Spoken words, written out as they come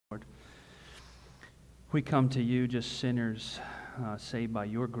We come to you just sinners, saved by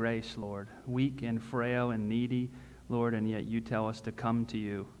your grace, Lord, weak and frail and needy, Lord, and yet you tell us to come to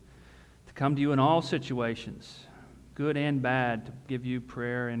you in all situations, good and bad, to give you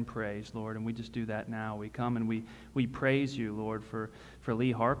prayer and praise, Lord, and we just do that now. We come and we praise you, Lord, for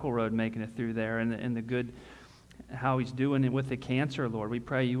Lee Harkleroad making it through there and the good, how he's doing it with the cancer, Lord. We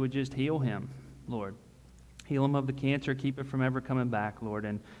pray you would just heal him, Lord. Heal him of the cancer, keep it from ever coming back, Lord,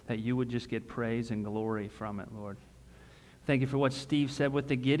 and that you would just get praise and glory from it, Lord. Thank you for what Steve said with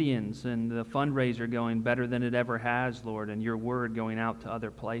the Gideons and the fundraiser going better than it ever has, Lord, and your word going out to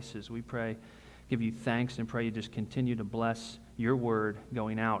other places. We pray, give you thanks, and pray you just continue to bless your word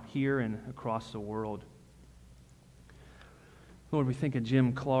going out here and across the world. Lord, we think of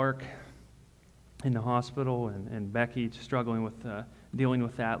Jim Clark in the hospital and Becky struggling with dealing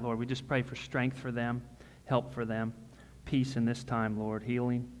with that, Lord. We just pray for strength for them, help for them, peace in this time, Lord,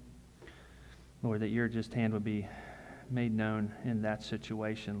 healing. Lord, that your just hand would be made known in that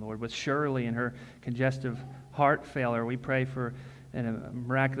situation, Lord. With Shirley and her congestive heart failure, we pray for a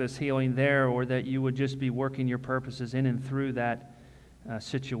miraculous healing there, or that you would just be working your purposes in and through that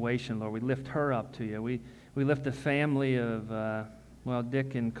situation, Lord. We lift her up to you. We lift the family of,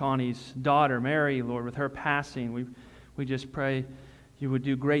 Dick and Connie's daughter, Mary, Lord, with her passing. We just pray you would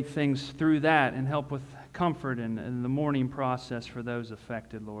do great things through that and help with comfort and the mourning process for those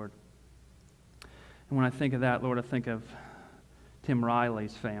affected, Lord. And when I think of that, Lord, I think of Tim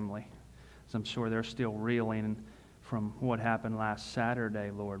Riley's family, as I'm sure they're still reeling from what happened last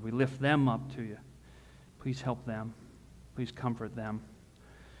Saturday, Lord. We lift them up to you. Please help them. Please comfort them.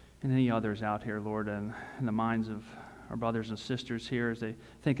 And any others out here, Lord, and in the minds of our brothers and sisters here as they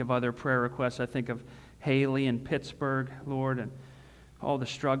think of other prayer requests. I think of Haley in Pittsburgh, Lord, and all the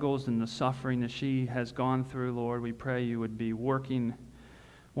struggles and the suffering that she has gone through, Lord. We pray you would be working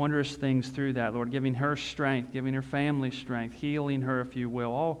wondrous things through that, Lord, giving her strength, giving her family strength, healing her, if you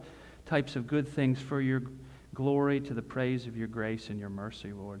will, all types of good things for your glory, to the praise of your grace and your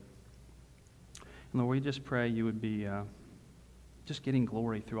mercy, Lord. And Lord, we just pray you would be just getting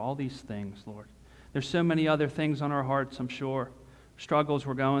glory through all these things, Lord. There's so many other things on our hearts, I'm sure, struggles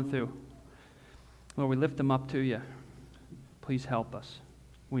we're going through. Lord, we lift them up to you. Please help us.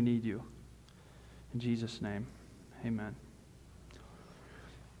 We need you. In Jesus' name, amen.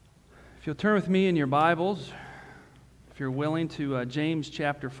 If you'll turn with me in your Bibles, if you're willing, to James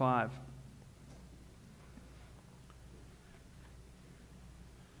chapter 5.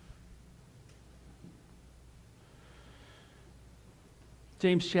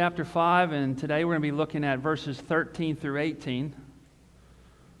 James chapter 5, and today we're going to be looking at verses 13 through 18.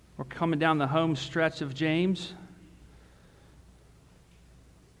 We're coming down the home stretch of James.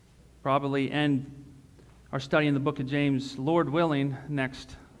 Probably end our study in the book of James, Lord willing,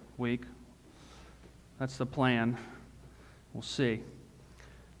 next week. That's the plan. We'll see.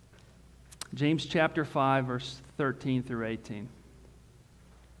 James chapter 5, verse 13 through 18.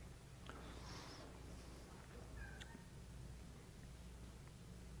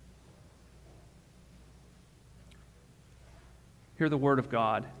 Hear the word of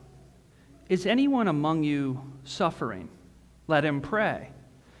God. Is anyone among you suffering? Let him pray.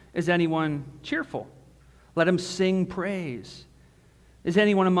 Is anyone cheerful? Let him sing praise. Is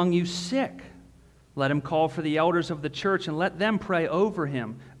anyone among you sick? Let him call for the elders of the church and let them pray over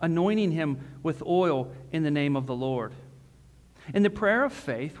him, anointing him with oil in the name of the Lord. And the prayer of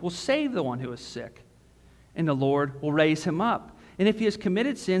faith will save the one who is sick, and the Lord will raise him up. And if he has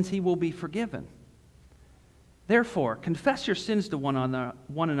committed sins, he will be forgiven. Therefore, confess your sins to one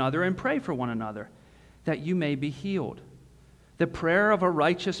another and pray for one another, that you may be healed. The prayer of a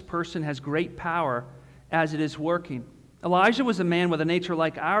righteous person has great power as it is working. Elijah was a man with a nature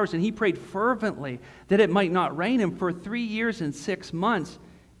like ours, and he prayed fervently that it might not rain, and for 3 years and 6 months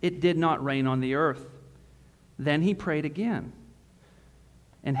it did not rain on the earth. Then he prayed again,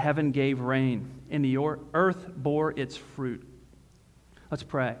 and heaven gave rain, and the earth bore its fruit. Let's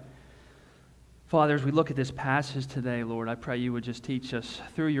pray. Father, as we look at this passage today, Lord, I pray you would just teach us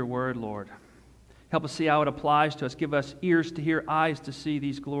through your word, Lord. Help us see how it applies to us. Give us ears to hear, eyes to see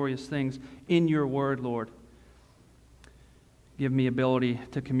these glorious things in your word, Lord. Give me ability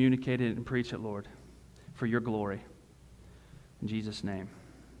to communicate it and preach it, Lord, for your glory. In Jesus' name,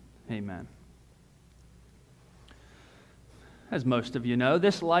 amen. As most of you know,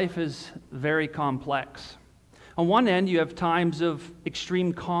 this life is very complex. On one end, you have times of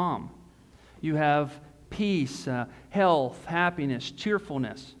extreme calm. You have peace, health, happiness,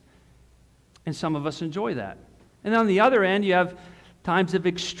 cheerfulness. And some of us enjoy that. And on the other end, you have times of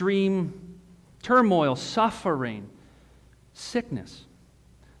extreme turmoil, suffering, sickness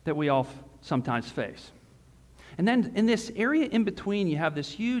that we all sometimes face. And then in this area in between, you have this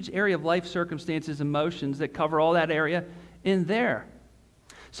huge area of life circumstances, emotions that cover all that area in there.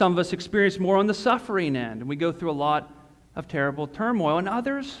 Some of us experience more on the suffering end, and we go through a lot of terrible turmoil. And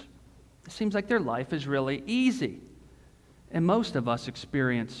others, it seems like their life is really easy. And most of us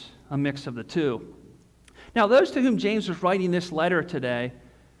experience a mix of the two. Now, those to whom James was writing this letter today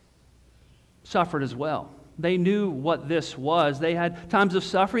suffered as well. They knew what this was. They had times of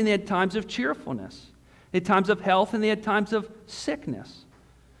suffering, they had times of cheerfulness. They had times of health, and they had times of sickness.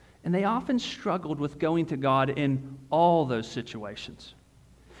 And they often struggled with going to God in all those situations.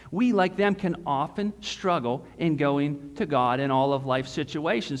 We, like them, can often struggle in going to God in all of life's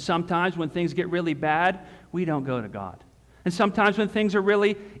situations. Sometimes when things get really bad, we don't go to God. And sometimes when things are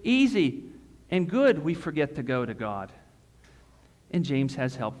really easy and good, we forget to go to God. And James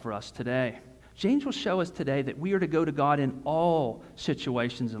has help for us today. James will show us today that we are to go to God in all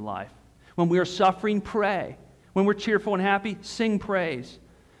situations in life. When we are suffering, pray. When we're cheerful and happy, sing praise.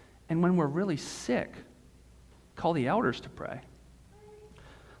 And when we're really sick, call the elders to pray.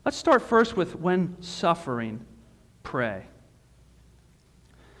 Let's start first with when suffering, pray.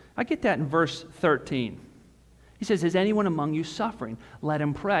 I get that in verse 13. He says, is anyone among you suffering? Let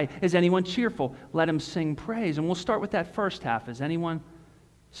him pray. Is anyone cheerful? Let him sing praise. And we'll start with that first half. Is anyone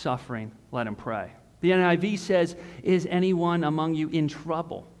suffering? Let him pray. The NIV says, is anyone among you in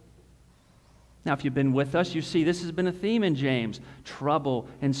trouble? Now, if you've been with us, you see this has been a theme in James. Trouble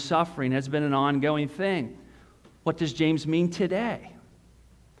and suffering has been an ongoing thing. What does James mean today?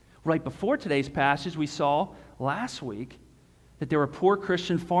 Right before today's passage, we saw last week that there were poor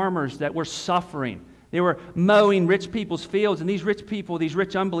Christian farmers that were suffering. They were mowing rich people's fields, and these rich people, these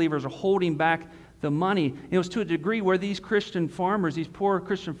rich unbelievers, are holding back the money. It was to a degree where these Christian farmers, these poor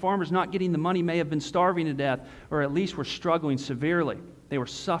Christian farmers not getting the money, may have been starving to death, or at least were struggling severely. They were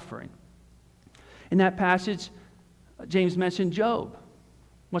suffering. In that passage, James mentioned Job.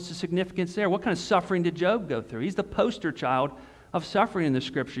 What's the significance there? What kind of suffering did Job go through? He's the poster child of suffering in the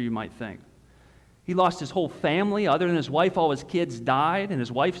Scripture, you might think. He lost his whole family. Other than his wife, all his kids died, and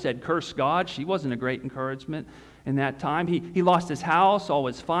his wife said, curse God. She wasn't a great encouragement in that time. He lost his house, all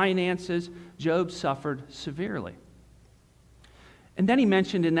his finances. Job suffered severely. And then he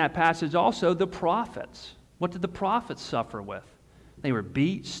mentioned in that passage also the prophets. What did the prophets suffer with? They were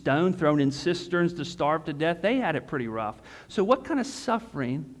beat, stoned, thrown in cisterns to starve to death. They had it pretty rough. So what kind of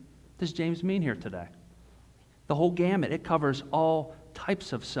suffering does James mean here today? The whole gamut. It covers all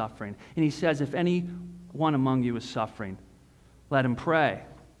types of suffering. And he says, if any one among you is suffering, let him pray.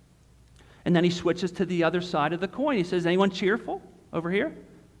 And then he switches to the other side of the coin. He says, anyone cheerful over here?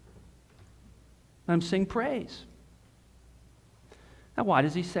 Let him sing praise. Now, why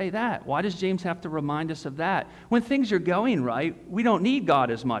does he say that? Why does James have to remind us of that? When things are going right, we don't need God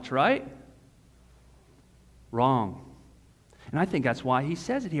as much, right? Wrong. And I think that's why he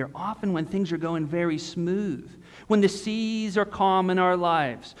says it here. Often when things are going very smooth, when the seas are calm in our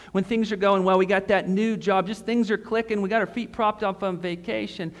lives, when things are going well, we got that new job, just things are clicking, we got our feet propped up on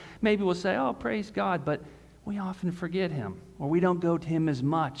vacation, maybe we'll say, oh, praise God, but we often forget him, or we don't go to him as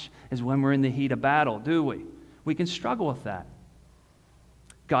much as when we're in the heat of battle, do we? We can struggle with that.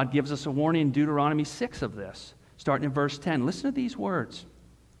 God gives us a warning in Deuteronomy 6 of this, starting in verse 10. Listen to these words.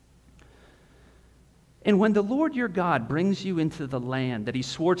 And when the Lord your God brings you into the land that he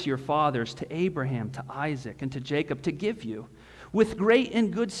swore to your fathers, to Abraham, to Isaac, and to Jacob to give you, with great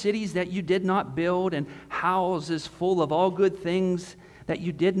and good cities that you did not build, and houses full of all good things that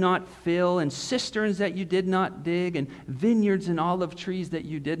you did not fill, and cisterns that you did not dig, and vineyards and olive trees that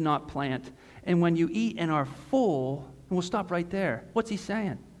you did not plant, and when you eat and are full, and we'll stop right there. What's he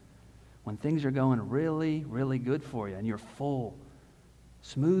saying? When things are going really, really good for you, and you're full,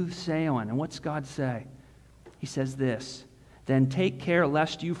 smooth sailing. And what's God say? He says this, then take care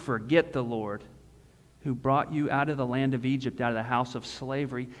lest you forget the Lord who brought you out of the land of Egypt, out of the house of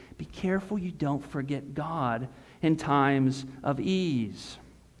slavery. Be careful you don't forget God in times of ease.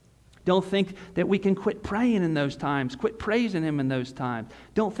 Don't think that we can quit praying in those times, quit praising him in those times.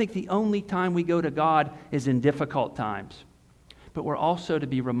 Don't think the only time we go to God is in difficult times. But we're also to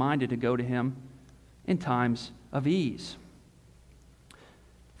be reminded to go to him in times of ease.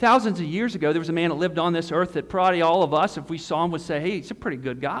 Thousands of years ago, there was a man that lived on this earth that probably all of us, if we saw him, would say, hey, he's a pretty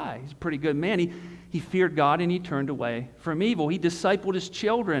good guy. He's a pretty good man. He feared God and he turned away from evil. He discipled his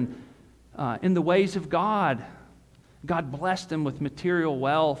children in the ways of God. God blessed him with material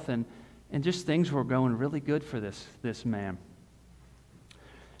wealth, and just things were going really good for this man.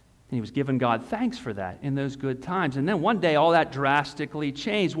 And he was giving God thanks for that in those good times. And then one day, all that drastically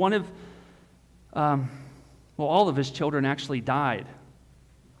changed. All of his children actually died.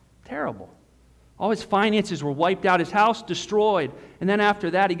 Terrible. All his finances were wiped out, his house destroyed. And then after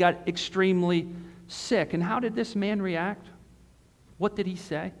that, he got extremely sick. And how did this man react? What did he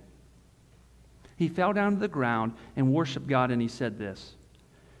say? He fell down to the ground and worshiped God, and he said this: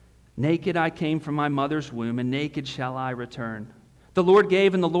 "Naked I came from my mother's womb, and naked shall I return. The Lord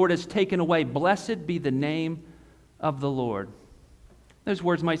gave, and the Lord has taken away. Blessed be the name of the Lord." Those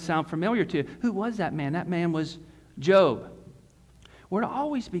words might sound familiar to you. Who was that man? That man was Job. We're to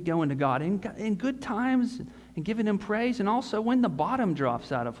always be going to God in good times and giving Him praise, and also when the bottom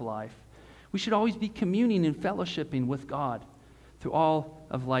drops out of life. We should always be communing and fellowshipping with God through all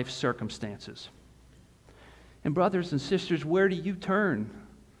of life's circumstances. And brothers and sisters, where do you turn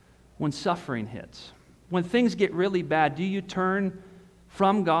when suffering hits? When things get really bad, do you turn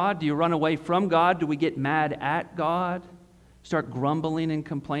from God? Do you run away from God? Do we get mad at God? Start grumbling and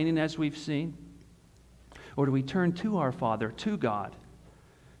complaining as we've seen? Or do we turn to our Father, to God,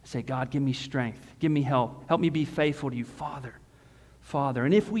 and say, "God, give me strength, give me help, help me be faithful to you, Father, Father."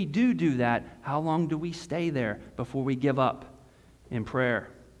 And if we do that, how long do we stay there before we give up in prayer?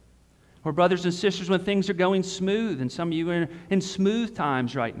 Or brothers and sisters, when things are going smooth, and some of you are in smooth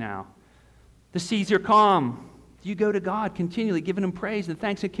times right now, the seas are calm, do you go to God continually, giving Him praise and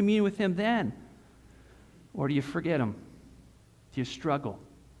thanks and commune with Him then? Or do you forget Him? Do you struggle?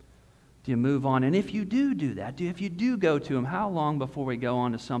 Do you move on? And if you do that, if you do go to Him, how long before we go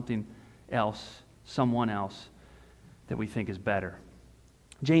on to something else, someone else that we think is better?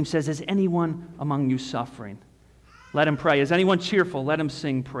 James says, "Is anyone among you suffering? Let him pray. Is anyone cheerful? Let him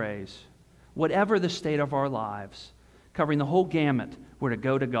sing praise." Whatever the state of our lives, covering the whole gamut, we're to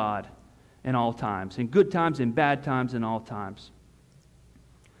go to God in all times, in good times, in bad times, in all times.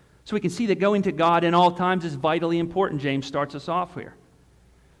 So we can see that going to God in all times is vitally important. James starts us off here.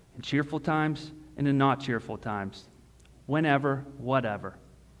 In cheerful times and in not cheerful times. Whenever, whatever.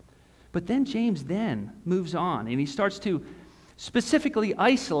 But then James then moves on, and he starts to specifically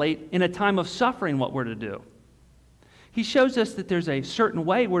isolate in a time of suffering what we're to do. He shows us that there's a certain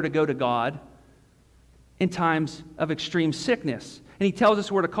way we're to go to God in times of extreme sickness. And he tells us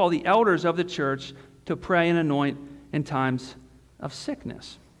we're to call the elders of the church to pray and anoint in times of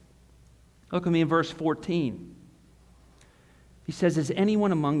sickness. Look at me in verse 14. He says, "Is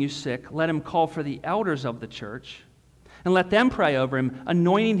anyone among you sick? Let him call for the elders of the church, and let them pray over him,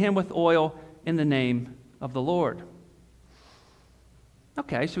 anointing him with oil in the name of the Lord."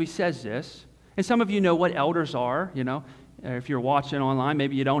 Okay, so he says this. And some of you know what elders are, you know. If you're watching online,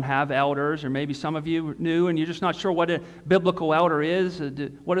 maybe you don't have elders, or maybe some of you knew and you're just not sure what a biblical elder is.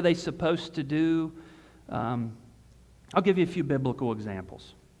 What are they supposed to do? I'll give you a few biblical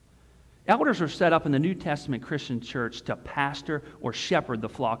examples. Elders are set up in the New Testament Christian church to pastor or shepherd the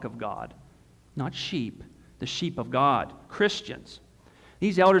flock of God. Not sheep, the sheep of God, Christians.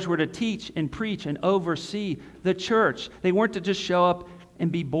 These elders were to teach and preach and oversee the church. They weren't to just show up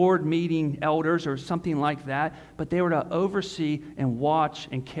and be board meeting elders or something like that, but they were to oversee and watch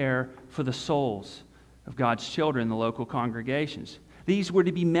and care for the souls of God's children in the local congregations. These were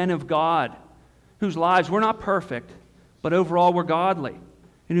to be men of God whose lives were not perfect, but overall were godly,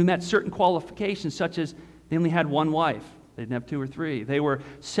 and who met certain qualifications, such as they only had one wife. They didn't have two or three. They were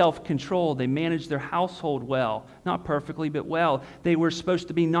self-controlled. They managed their household well. Not perfectly, but well. They were supposed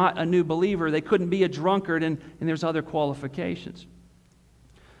to be not a new believer. They couldn't be a drunkard, and there's other qualifications.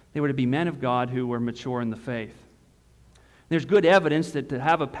 They were to be men of God who were mature in the faith. There's good evidence that to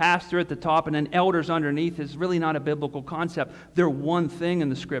have a pastor at the top and then elders underneath is really not a biblical concept. They're one thing in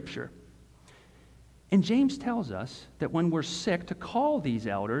the Scripture. And James tells us that when we're sick, to call these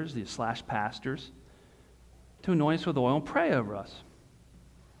elders, these pastors, to anoint us with oil and pray over us.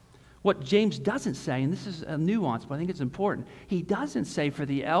 What James doesn't say, and this is a nuance, but I think it's important, he doesn't say for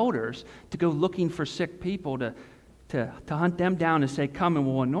the elders to go looking for sick people to hunt them down and say, "Come and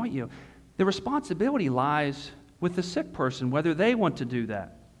we'll anoint you." The responsibility lies with the sick person, whether they want to do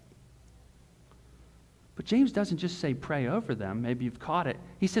that. But James doesn't just say pray over them. Maybe you've caught it.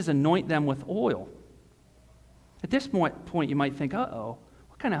 He says anoint them with oil. At this point you might think, uh-oh,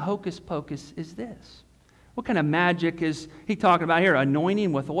 what kind of hocus pocus is this? What kind of magic is he talking about here?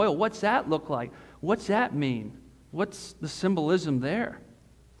 Anointing with oil. What's that look like? What's that mean? What's the symbolism there?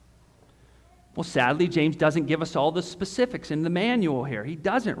 Well, sadly, James doesn't give us all the specifics in the manual here. He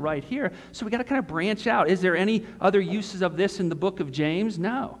doesn't right here. So we got to kind of branch out. Is there any other uses of this in the book of James?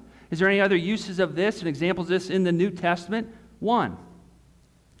 No. Is there any other uses of this and examples of this in the New Testament? One.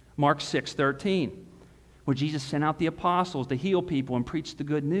 Mark 6:13, where Jesus sent out the apostles to heal people and preach the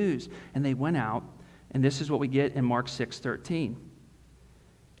good news. And they went out, and this is what we get in Mark 6:13.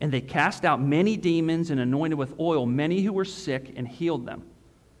 "And they cast out many demons and anointed with oil many who were sick and healed them."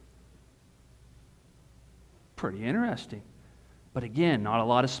 Pretty interesting. But again, not a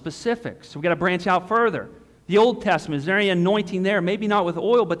lot of specifics. So we've got to branch out further. The Old Testament, is there any anointing there? Maybe not with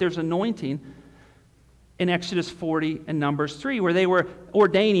oil, but there's anointing in Exodus 40 and Numbers 3, where they were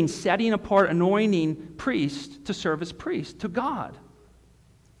ordaining, setting apart, anointing priests to serve as priests to God.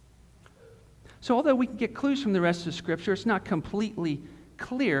 So although we can get clues from the rest of the Scripture, it's not completely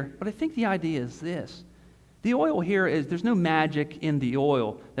clear, but I think the idea is this. The oil here is, there's no magic in the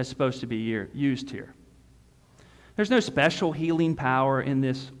oil that's supposed to be used here. There's no special healing power in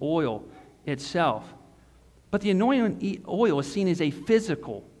this oil itself. But the anointing oil is seen as a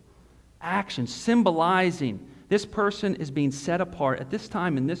physical action, symbolizing this person is being set apart at this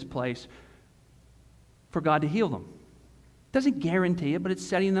time in this place for God to heal them. It doesn't guarantee it, but it's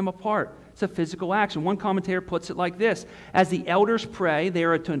setting them apart. It's a physical action. One commentator puts it like this: as the elders pray, they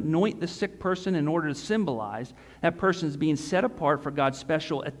are to anoint the sick person in order to symbolize that person is being set apart for God's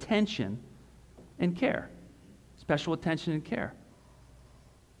special attention and care. Special attention and care.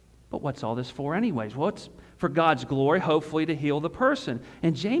 But what's all this for anyways? Well, it's for God's glory, hopefully to heal the person.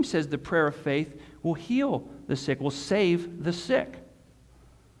 And James says the prayer of faith will heal the sick, will save the sick.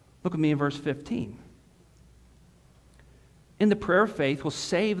 Look at me in verse 15. In the prayer of faith will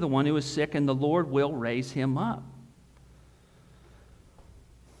save the one who is sick, and the Lord will raise him up.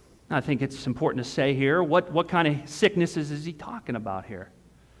 I think it's important to say here, what kind of sicknesses is he talking about here?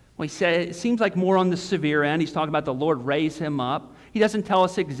 Well, he said it seems like more on the severe end. He's talking about the Lord raise him up. He doesn't tell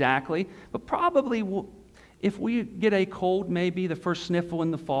us exactly, but probably if we get a cold, maybe the first sniffle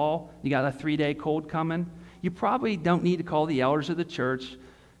in the fall, you got a 3-day cold coming, you probably don't need to call the elders of the church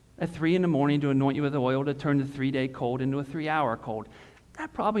at 3 in the morning to anoint you with oil to turn the 3-day cold into a 3-hour cold.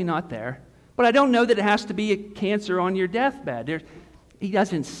 That's probably not there. But I don't know that it has to be a cancer on your deathbed. He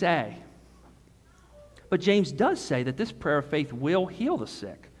doesn't say. But James does say that this prayer of faith will heal the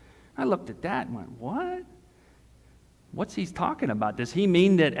sick. I looked at that and went, what? What's he talking about? Does he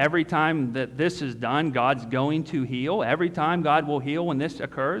mean that every time that this is done, God's going to heal? Every time God will heal when this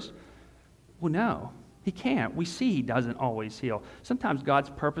occurs? Well, no, he can't. We see he doesn't always heal. Sometimes God's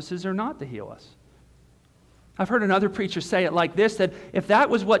purposes are not to heal us. I've heard another preacher say it like this, that if that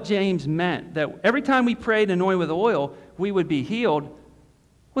was what James meant, that every time we prayed and anointed with oil, we would be healed,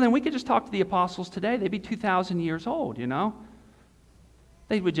 well, then we could just talk to the apostles today. They'd be 2,000 years old, you know?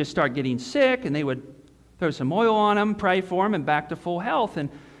 They would just start getting sick, and they would throw some oil on them, pray for them, and back to full health. And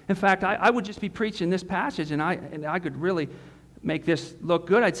in fact, I would just be preaching this passage, and I could really make this look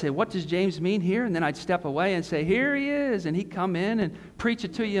good. I'd say, what does James mean here? And then I'd step away and say, here he is. And he'd come in and preach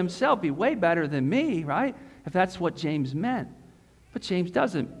it to you himself. Be way better than me, right? If that's what James meant. But James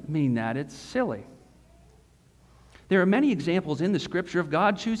doesn't mean that. It's silly. There are many examples in the Scripture of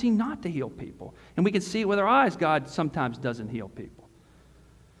God choosing not to heal people. And we can see it with our eyes. God sometimes doesn't heal people.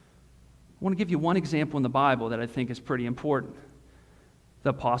 I want to give you one example in the Bible that I think is pretty important.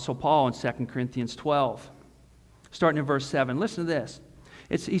 The Apostle Paul in 2 Corinthians 12. Starting in verse 7. Listen to this.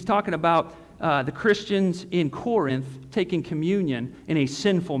 He's talking about the Christians in Corinth taking communion in a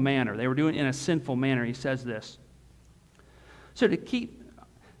sinful manner. They were doing it in a sinful manner. He says this. So to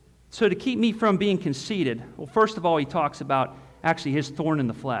keep me from being conceited, well, first of all, he talks about actually his thorn in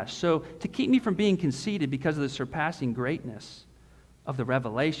the flesh. So to keep me from being conceited because of the surpassing greatness of the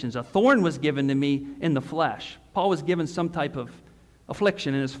revelations, a thorn was given to me in the flesh. Paul was given some type of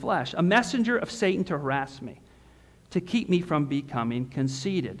affliction in his flesh, a messenger of Satan to harass me, to keep me from becoming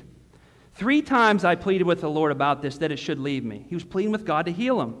conceited. 3 times I pleaded with the Lord about this, that it should leave me. He was pleading with God to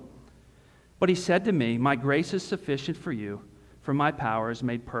heal him. But he said to me, my grace is sufficient for you, for my power is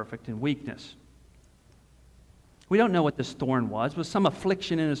made perfect in weakness. We don't know what this thorn was. It was some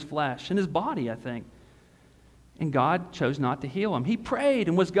affliction in his flesh, in his body, I think. And God chose not to heal him. He prayed,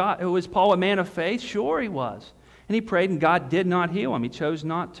 and was Paul a man of faith? Sure he was. And he prayed, and God did not heal him. He chose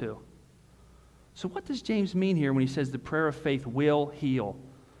not to. So what does James mean here when he says the prayer of faith will heal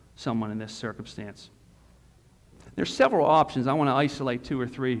someone in this circumstance? There's several options. I want to isolate 2 or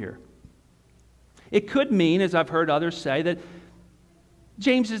 3 here. It could mean, as I've heard others say, that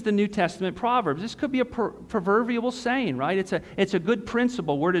James is the New Testament Proverbs. This could be a proverbial saying, right? It's a good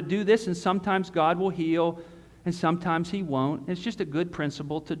principle. We're to do this, and sometimes God will heal, and sometimes he won't. It's just a good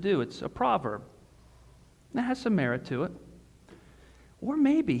principle to do. It's a proverb. That has some merit to it. Or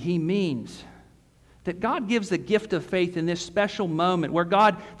maybe he means that God gives the gift of faith in this special moment where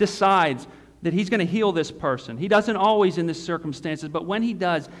God decides that he's going to heal this person. He doesn't always in this circumstances, but when he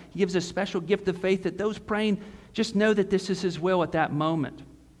does, he gives a special gift of faith that those praying just know that this is his will at that moment.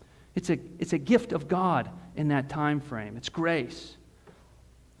 It's a gift of God in that time frame. It's grace.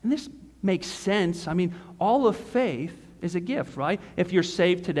 And this makes sense. I mean, all of faith is a gift, right? If you're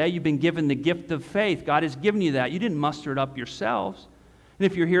saved today, you've been given the gift of faith. God has given you that. You didn't muster it up yourselves. And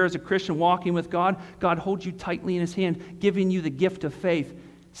if you're here as a Christian walking with God, God holds you tightly in His hand, giving you the gift of faith,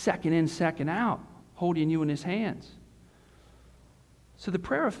 second in, second out, holding you in His hands. So the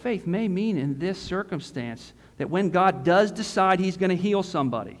prayer of faith may mean in this circumstance that when God does decide He's going to heal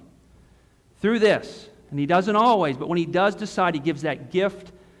somebody through this, and He doesn't always, but when He does decide, He gives that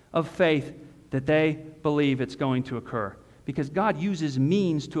gift of faith that they believe it's going to occur. Because God uses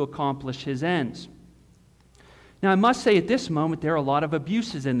means to accomplish His ends. Now, I must say at this moment, there are a lot of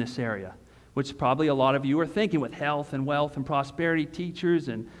abuses in this area, which probably a lot of you are thinking with health and wealth and prosperity teachers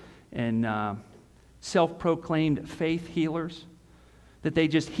and self-proclaimed faith healers, that they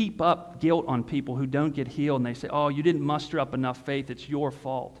just heap up guilt on people who don't get healed, and they say, oh, you didn't muster up enough faith, it's your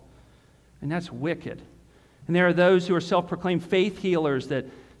fault. And that's wicked. And there are those who are self-proclaimed faith healers that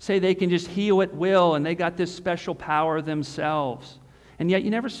say they can just heal at will, and they got this special power themselves. And yet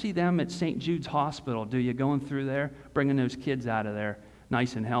you never see them at St. Jude's Hospital, do you, going through there, bringing those kids out of there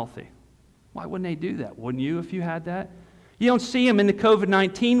nice and healthy? Why wouldn't they do that? Wouldn't you if you had that? You don't see them in the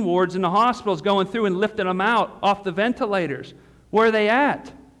COVID-19 wards in the hospitals going through and lifting them out off the ventilators. Where are they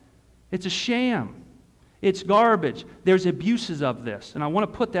at? It's a sham. It's garbage. There's abuses of this, and I want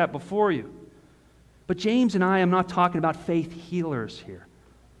to put that before you. But James and I am not talking about faith healers here,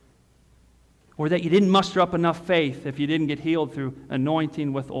 or that you didn't muster up enough faith if you didn't get healed through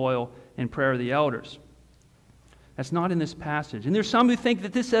anointing with oil and prayer of the elders. That's not in this passage. And there's some who think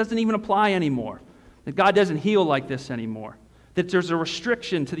that this doesn't even apply anymore, that God doesn't heal like this anymore, that there's a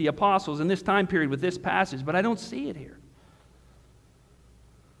restriction to the apostles in this time period with this passage, but I don't see it here.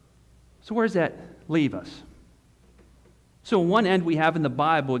 So where does that leave us? So on one end, we have in the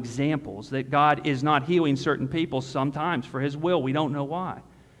Bible examples that God is not healing certain people sometimes for His will. We don't know why.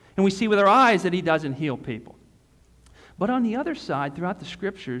 And we see with our eyes that He doesn't heal people. But on the other side, throughout the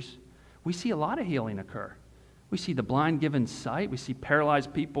Scriptures, we see a lot of healing occur. We see the blind given sight. We see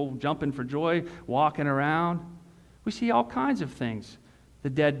paralyzed people jumping for joy, walking around. We see all kinds of things. The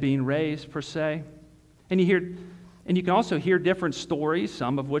dead being raised, per se. And you can also hear different stories,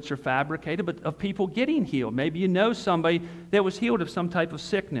 some of which are fabricated, but of people getting healed. Maybe you know somebody that was healed of some type of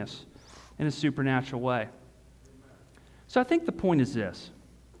sickness in a supernatural way. So I think the point is this.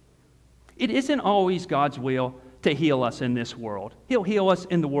 It isn't always God's will to heal us in this world. He'll heal us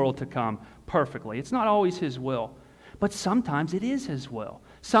in the world to come perfectly. It's not always His will. But sometimes it is His will.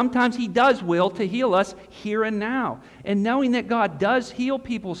 Sometimes He does will to heal us here and now. And knowing that God does heal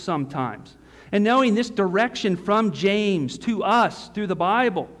people sometimes, and knowing this direction from James to us through the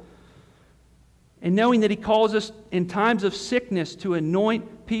Bible, and knowing that He calls us in times of sickness to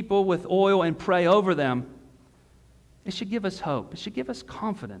anoint people with oil and pray over them, it should give us hope. It should give us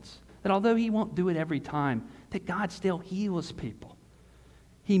confidence that although He won't do it every time, that God still heals people.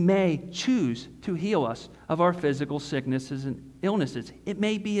 He may choose to heal us of our physical sicknesses and illnesses. It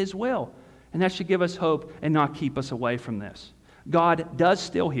may be His will, and that should give us hope and not keep us away from this. God does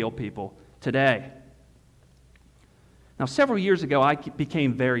still heal people today. Now, several years ago, I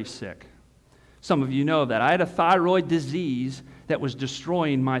became very sick. Some of you know that. I had a thyroid disease that was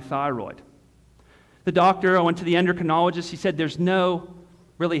destroying my thyroid. The doctor, I went to the endocrinologist, he said, there's no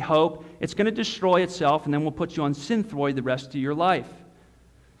really hope. It's going to destroy itself, and then we'll put you on Synthroid the rest of your life.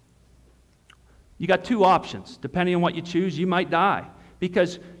 You got two options. Depending on what you choose, you might die.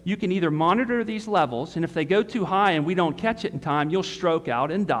 Because you can either monitor these levels, and if they go too high and we don't catch it in time, you'll stroke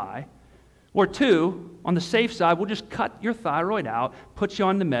out and die. Or two, on the safe side, we'll just cut your thyroid out, put you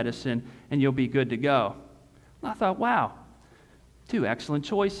on the medicine, and you'll be good to go. And I thought, wow, two excellent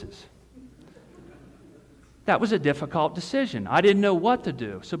choices. That was a difficult decision. I didn't know what to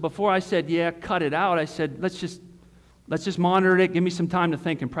do. So before I said, yeah, cut it out, I said, let's just monitor it, give me some time to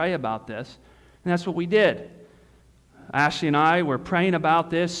think and pray about this. And that's what we did. Ashley and I were praying about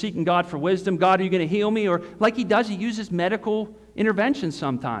this, seeking God for wisdom. God, are you going to heal me? Or like He does, He uses medical intervention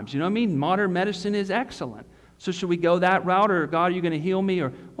sometimes. You know what I mean? Modern medicine is excellent. So should we go that route? Or God, are you going to heal me? Or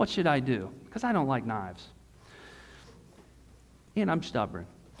what should I do? Because I don't like knives. And I'm stubborn.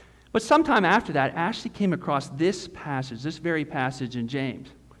 But sometime after that, Ashley came across this passage, this very passage in James.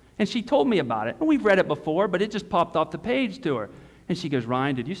 And she told me about it. And we've read it before, but it just popped off the page to her. And she goes,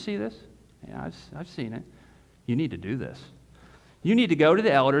 Ryan, did you see this? Yeah, I've seen it. You need to do this. You need to go to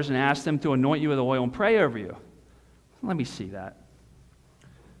the elders and ask them to anoint you with oil and pray over you. Let me see that.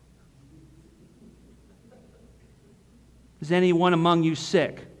 Is anyone among you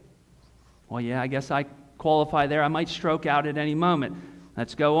sick? Well, yeah, I guess I qualify there. I might stroke out at any moment.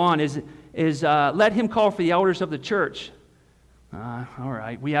 Let's go on. Let him call for the elders of the church. All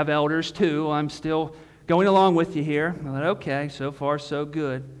right, we have elders too. I'm still going along with you here. I thought, okay, so far so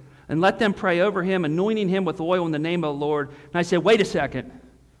good. And let them pray over him, anointing him with oil in the name of the Lord. And I said, wait a second.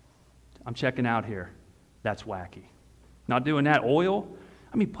 I'm checking out here. That's wacky. Not doing that oil?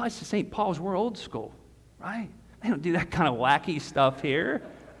 I mean, plus St. Paul's, we're old school, right? They don't do that kind of wacky stuff here.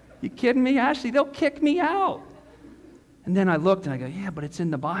 You kidding me, Ashley? They'll kick me out. And then I looked and I go, yeah, but it's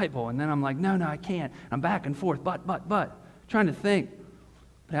in the Bible. And then I'm like, no, I can't. I'm back and forth, but, trying to think.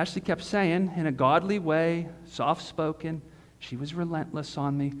 But Ashley kept saying, in a godly way, soft-spoken, she was relentless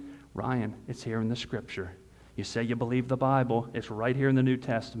on me. Ryan, it's here in the Scripture. You say you believe the Bible. It's right here in the New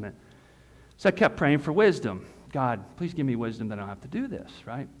Testament. So I kept praying for wisdom. God, please give me wisdom that I don't have to do this,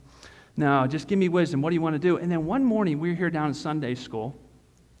 right? No, just give me wisdom. What do you want to do? And then one morning, we were here down in Sunday school,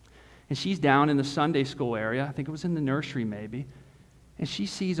 and she's down in the Sunday school area. I think it was in the nursery maybe. And she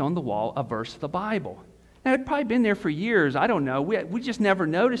sees on the wall a verse of the Bible. Now, it had probably been there for years. I don't know. We just never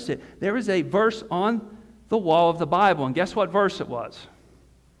noticed it. There was a verse on the wall of the Bible, and guess what verse it was?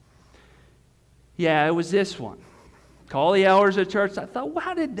 Yeah, it was this one. Call the elders of the church. I thought, well,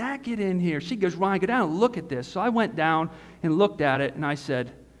 how did that get in here? She goes, Ryan, go down and look at this. So I went down and looked at it, and I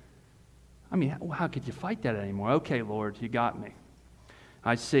said, I mean, how could you fight that anymore? Okay, Lord, you got me.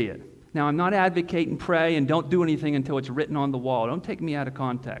 I see it. Now, I'm not advocating pray and don't do anything until it's written on the wall. Don't take me out of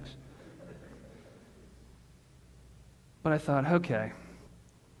context. But I thought, okay,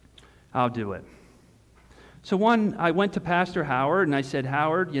 I'll do it. So I went to Pastor Howard, and I said,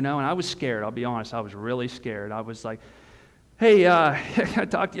 Howard, and I was scared. I'll be honest. I was really scared. I was like, hey, I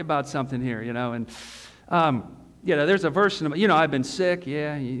talked to you about something here, and, there's a verse in the, I've been sick,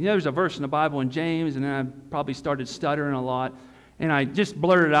 there's a verse in the Bible in James, and then I probably started stuttering a lot, and I just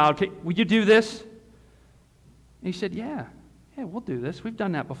blurted out, okay, would you do this? And he said, yeah, we'll do this. We've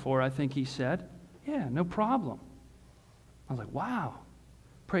done that before, I think he said. Yeah, no problem. I was like, wow,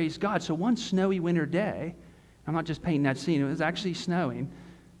 praise God. So one snowy winter day, I'm not just painting that scene, it was actually snowing.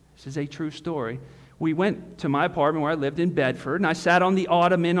 This is a true story. We went to my apartment where I lived in Bedford, and I sat on the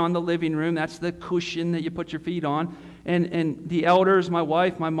ottoman on the living room. That's the cushion that you put your feet on. And the elders, my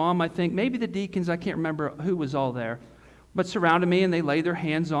wife, my mom, I think, maybe the deacons, I can't remember who was all there, but surrounded me, and they laid their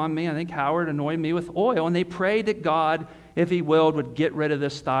hands on me. I think Howard anointed me with oil, and they prayed that God, if he willed, would get rid of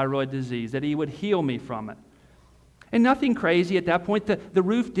this thyroid disease, that he would heal me from it. And nothing crazy at that point. The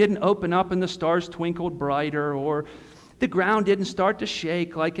roof didn't open up and the stars twinkled brighter, or the ground didn't start to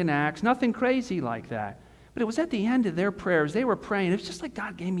shake like an axe. Nothing crazy like that. But it was at the end of their prayers. They were praying. It was just like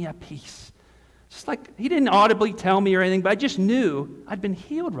God gave me a peace. Just like he didn't audibly tell me or anything, but I just knew I'd been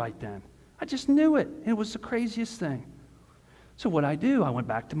healed right then. I just knew it. And it was the craziest thing. So what I do, I went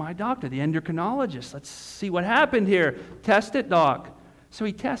back to my doctor, the endocrinologist. Let's see what happened here. Test it, doc. So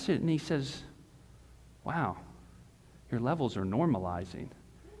he tested it, and he says, wow, your levels are normalizing.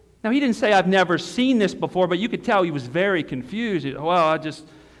 Now, he didn't say, I've never seen this before, but you could tell he was very confused. Well,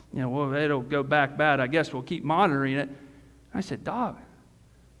 it'll go back bad. I guess we'll keep monitoring it. I said, Doc.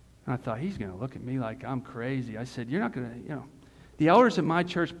 And I thought, he's going to look at me like I'm crazy. I said, you're not going to, The elders at my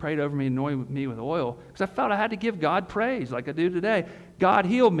church prayed over me and anointed me with oil because I felt I had to give God praise like I do today. God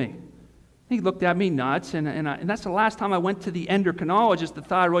healed me. He looked at me nuts, and that's the last time I went to the endocrinologist, the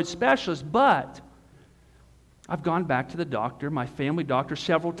thyroid specialist, but I've gone back to the doctor, my family doctor,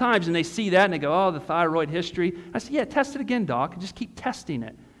 several times, and they see that, and they go, oh, the thyroid history. I said, yeah, test it again, doc, and just keep testing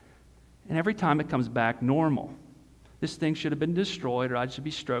it. And every time it comes back normal. This thing should have been destroyed, or I should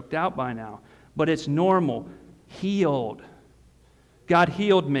be stroked out by now. But it's normal, healed. God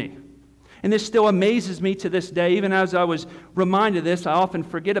healed me. And this still amazes me to this day. Even as I was reminded of this, I often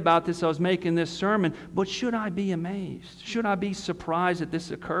forget about this. I was making this sermon. But should I be amazed? Should I be surprised that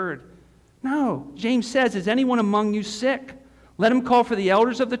this occurred? No. James says, is anyone among you sick? Let him call for the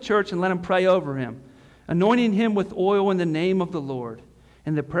elders of the church and let him pray over him, anointing him with oil in the name of the Lord.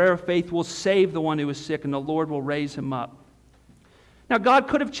 And the prayer of faith will save the one who is sick, and the Lord will raise him up. Now, God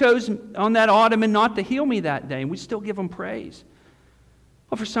could have chosen on that ottoman not to heal me that day, and we'd still give him praise.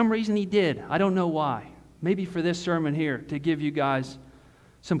 But for some reason he did. I don't know why. Maybe for this sermon here, to give you guys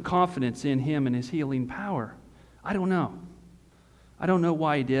some confidence in him and his healing power. I don't know. I don't know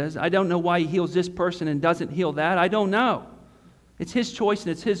why he does. I don't know why he heals this person and doesn't heal that. I don't know. It's his choice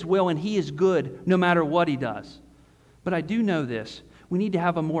and it's his will, and he is good no matter what he does. But I do know this. We need to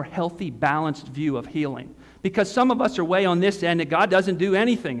have a more healthy, balanced view of healing. Because some of us are way on this end that God doesn't do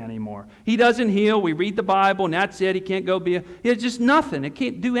anything anymore. He doesn't heal. We read the Bible and that's it. He can't go it's just nothing. It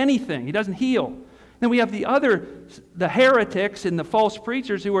can't do anything. He doesn't heal. Then we have the heretics and the false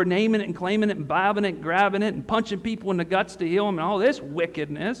preachers who are naming it and claiming it and bobbing it and grabbing it and punching people in the guts to heal them and all this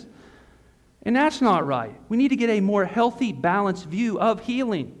wickedness. And that's not right. We need to get a more healthy, balanced view of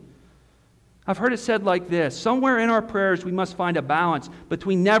healing. I've heard it said like this: somewhere in our prayers we must find a balance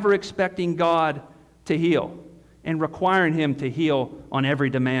between never expecting God to heal and requiring Him to heal on every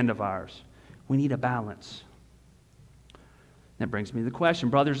demand of ours. We need a balance. That brings me to the question,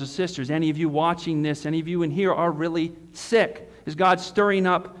 brothers and sisters, any of you watching this, any of you in here are really sick? Is God stirring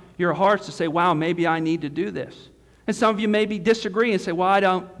up your hearts to say, wow, maybe I need to do this? And some of you maybe disagree and say, well, I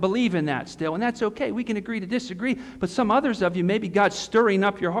don't believe in that still. And that's okay. We can agree to disagree. But some others of you, maybe God's stirring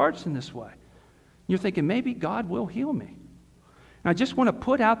up your hearts in this way. You're thinking, maybe God will heal me. And I just want to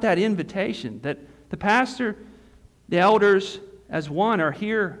put out that invitation that the pastor, the elders, as one, are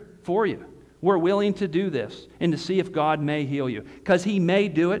here for you. We're willing to do this and to see if God may heal you. Because He may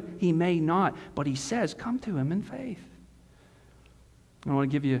do it, He may not. But He says, come to Him in faith. I want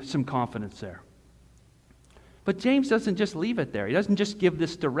to give you some confidence there. But James doesn't just leave it there. He doesn't just give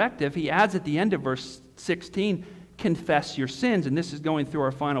this directive. He adds at the end of verse 16, confess your sins. And this is going through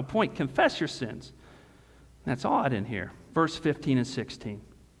our final point. Confess your sins. That's odd in here. Verse 15 and 16.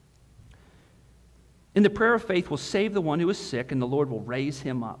 And the prayer of faith will save the one who is sick, and the Lord will raise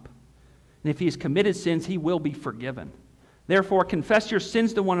him up. And if he has committed sins, he will be forgiven. Therefore, confess your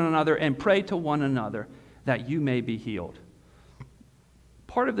sins to one another and pray to one another that you may be healed.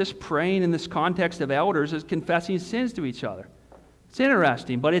 Part of this praying in this context of elders is confessing sins to each other. It's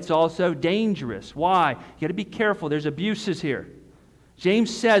interesting, but it's also dangerous. Why? You got to be careful. There's abuses here.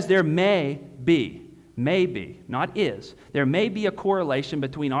 James says there may be, not is, there may be a correlation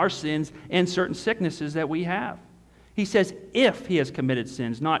between our sins and certain sicknesses that we have. He says if he has committed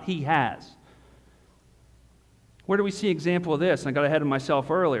sins, not he has. Where do we see an example of this? I got ahead of myself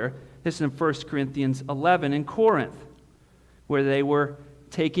earlier. This is in 1 Corinthians 11 in Corinth, where they were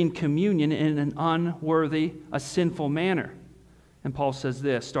taking communion in an unworthy, a sinful manner. And Paul says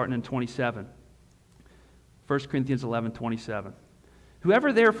this, starting in 27. 1 Corinthians 11, 27.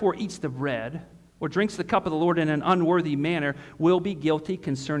 Whoever therefore eats the bread or drinks the cup of the Lord in an unworthy manner will be guilty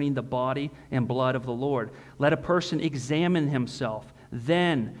concerning the body and blood of the Lord. Let a person examine himself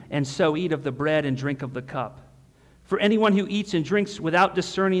then, and so eat of the bread and drink of the cup. For anyone who eats and drinks without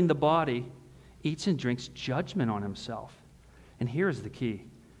discerning the body eats and drinks judgment on himself. And here's the key.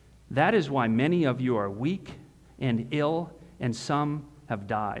 That is why many of you are weak and ill, and some have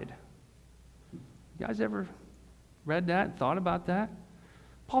died. You guys ever read that, thought about that?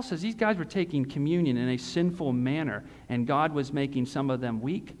 Paul says these guys were taking communion in a sinful manner, and God was making some of them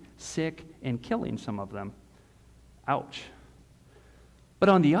weak, sick, and killing some of them. Ouch. But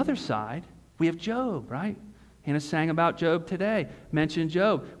on the other side, we have Job, right? Hannah sang about Job today, mentioned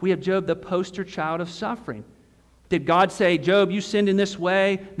Job. We have Job, the poster child of suffering. Did God say, Job, you sinned in this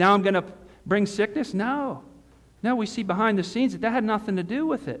way, now I'm going to bring sickness? No. No, we see behind the scenes that had nothing to do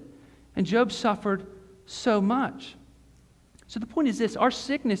with it. And Job suffered so much. So the point is this, our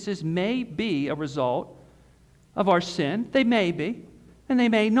sicknesses may be a result of our sin. They may be, and they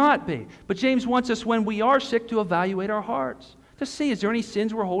may not be. But James wants us, when we are sick, to evaluate our hearts. To see, is there any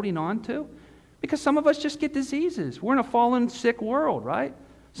sins we're holding on to? Because some of us just get diseases. We're in a fallen, sick world, right?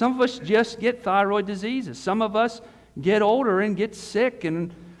 Some of us just get thyroid diseases. Some of us get older and get sick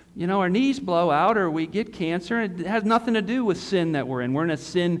and, our knees blow out, or we get cancer. It has nothing to do with sin that we're in. We're in a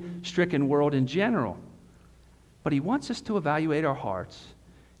sin-stricken world in general. But he wants us to evaluate our hearts.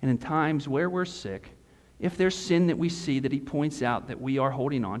 And in times where we're sick, if there's sin that we see that he points out that we are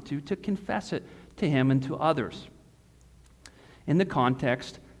holding on to confess it to him and to others. In the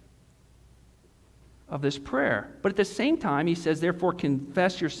context of this prayer. But at the same time, he says, therefore,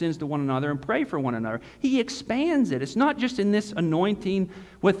 confess your sins to one another and pray for one another. He expands it. It's not just in this anointing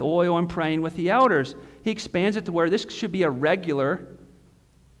with oil and praying with the elders. He expands it to where this should be a regular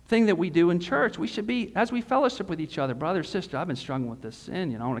thing that we do in church. We should be, as we fellowship with each other, brother, sister, I've been struggling with this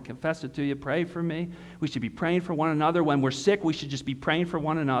sin. I want to confess it to you. Pray for me. We should be praying for one another. When we're sick, we should just be praying for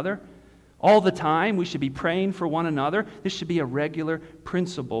one another. All the time, we should be praying for one another. This should be a regular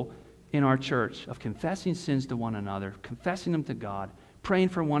principle in our church of confessing sins to one another, confessing them to God, praying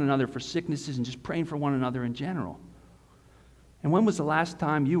for one another for sicknesses, and just praying for one another in general. And when was the last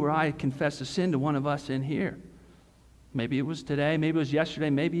time you or I confessed a sin to one of us in here? Maybe it was today, maybe it was yesterday,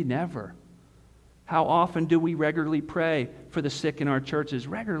 maybe never. How often do we regularly pray for the sick in our churches?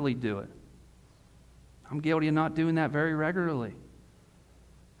 Regularly do it. I'm guilty of not doing that very regularly.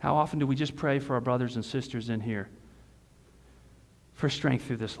 How often do we just pray for our brothers and sisters in here for strength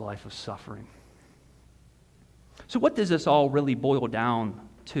through this life of suffering? So what does this all really boil down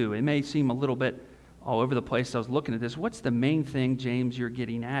to? It may seem a little bit all over the place. I was looking at this. What's the main thing, James, you're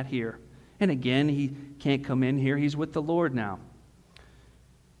getting at here? And again, he can't come in here. He's with the Lord now.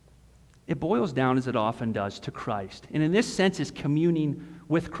 it boils down, as it often does, to Christ. And in this sense, is communing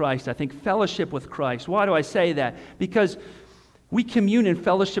with Christ. I think fellowship with Christ. Why do I say that? Because we commune in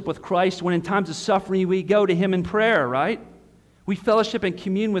fellowship with Christ when in times of suffering we go to Him in prayer, right? We fellowship and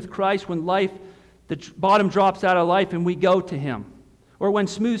commune with Christ when the bottom drops out of life and we go to Him. Or when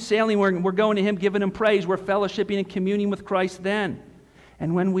smooth sailing, we're going to Him, giving Him praise. We're fellowshipping and communing with Christ then.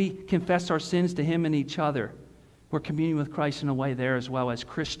 And when we confess our sins to Him and each other, we're communing with Christ in a way there as well as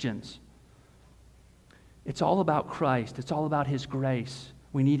Christians. It's all about Christ. It's all about His grace.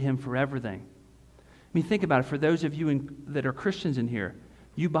 We need Him for everything. I mean, think about it. For those of you that are Christians in here,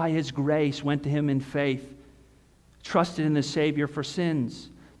 you by His grace went to Him in faith, trusted in the Savior for sins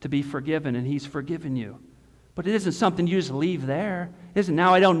to be forgiven, and He's forgiven you. But it isn't something you just leave there. It isn't,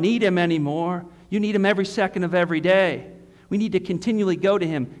 now I don't need Him anymore. You need Him every second of every day. We need to continually go to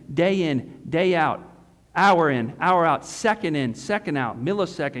Him day in, day out, hour in, hour out, second in, second out,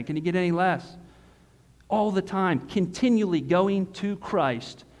 millisecond. Can you get any less? All the time, continually going to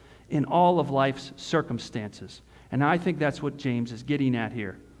Christ in all of life's circumstances. And I think that's what James is getting at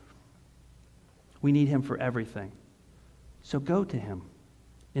here. We need Him for everything. So go to Him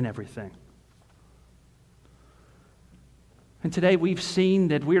in everything. And today we've seen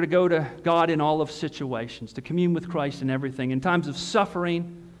that we're to go to God in all of situations, to commune with Christ in everything. In times of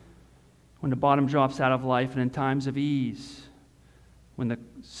suffering, when the bottom drops out of life, and in times of ease, when the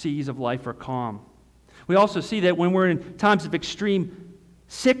seas of life are calm. We also see that when we're in times of extreme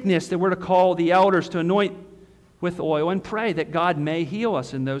sickness, that we're to call the elders to anoint with oil and pray that God may heal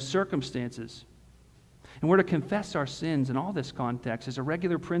us in those circumstances. And we're to confess our sins in all this context as a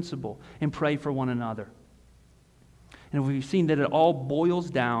regular principle and pray for one another. And we've seen that it all boils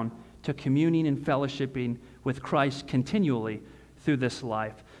down to communing and fellowshipping with Christ continually through this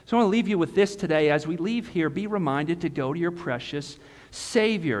life. So I want to leave you with this today. As we leave here, be reminded to go to your precious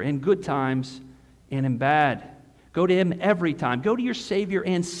Savior in good times and in bad. Go to Him every time. Go to your Savior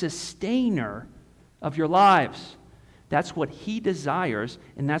and sustainer of your lives. That's what He desires,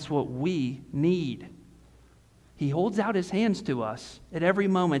 and that's what we need. He holds out His hands to us at every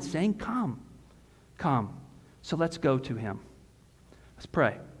moment, saying, "Come, come." So let's go to Him. Let's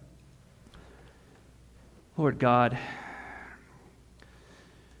pray. Lord God,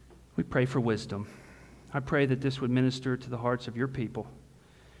 we pray for wisdom. I pray that this would minister to the hearts of your people.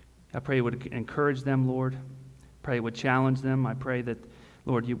 I pray it would encourage them, Lord. I pray it would challenge them. I pray that,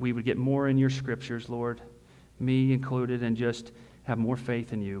 Lord, we would get more in your scriptures, Lord, me included, and just have more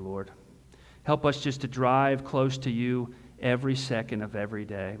faith in you, Lord. Help us just to drive close to you every second of every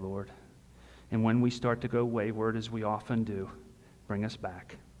day, Lord. And when we start to go wayward, as we often do, bring us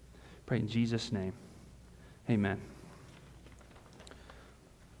back. Pray in Jesus' name. Amen.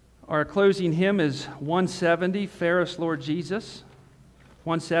 Our closing hymn is 170, Fairest Lord Jesus.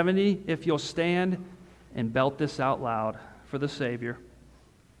 170, if you'll stand and belt this out loud for the Savior.